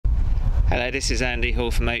Hello, this is Andy Hall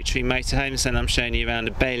from Oaktree Motorhomes and I'm showing you around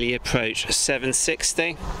a Bailey Approach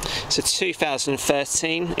 760. It's a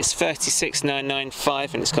 2013, it's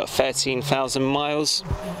 36,995 and it's got 13,000 miles.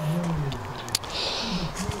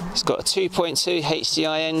 It's got a 2.2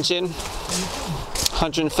 HDI engine,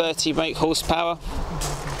 130 brake horsepower.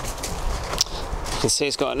 You can see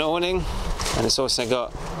it's got an awning and it's also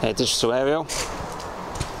got a digital aerial.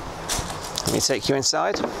 Let me take you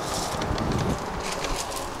inside.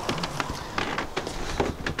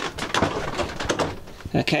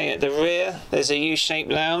 Okay, at the rear there's a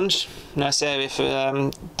U-shaped lounge, nice area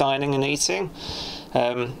for dining and eating.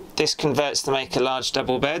 This converts to make a large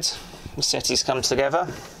double bed. The settees come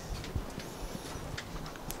together.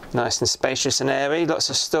 Nice and spacious and airy, lots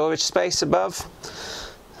of storage space above.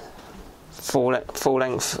 Full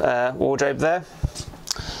length wardrobe there.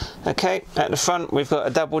 Okay, at the front we've got a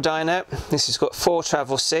double dinette. This has got 4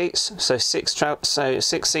 travel seats, so six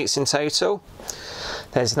seats in total.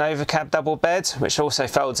 There's an overcab double bed which also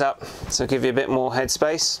folds up to give you a bit more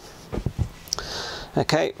headspace.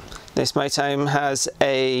 Okay, this motorhome has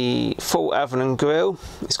a full oven and grill.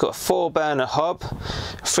 It's got a 4-burner hob,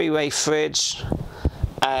 a 3-way fridge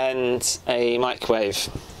and a microwave.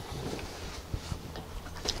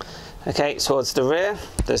 Okay, towards the rear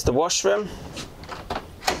there's the washroom.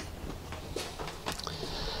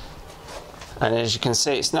 And as you can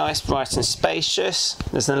see, it's nice, bright and spacious.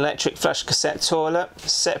 There's an electric flush cassette toilet,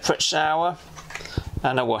 separate shower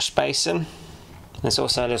and a wash basin. There's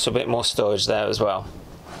also a little bit more storage there as well.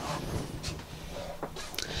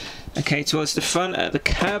 Okay, towards the front at the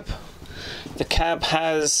cab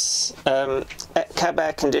has cab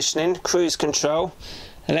air conditioning, cruise control,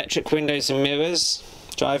 electric windows and mirrors,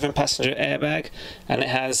 driver and passenger airbag, and it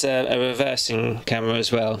has a reversing camera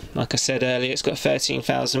as well. Like I said earlier, it's got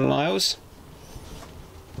 13,000 miles.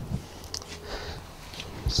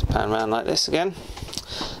 Just pan around like this again.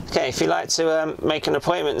 Okay, if you'd like to make an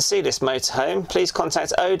appointment and see this motorhome, please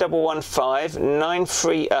contact 0115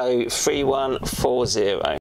 930 3140.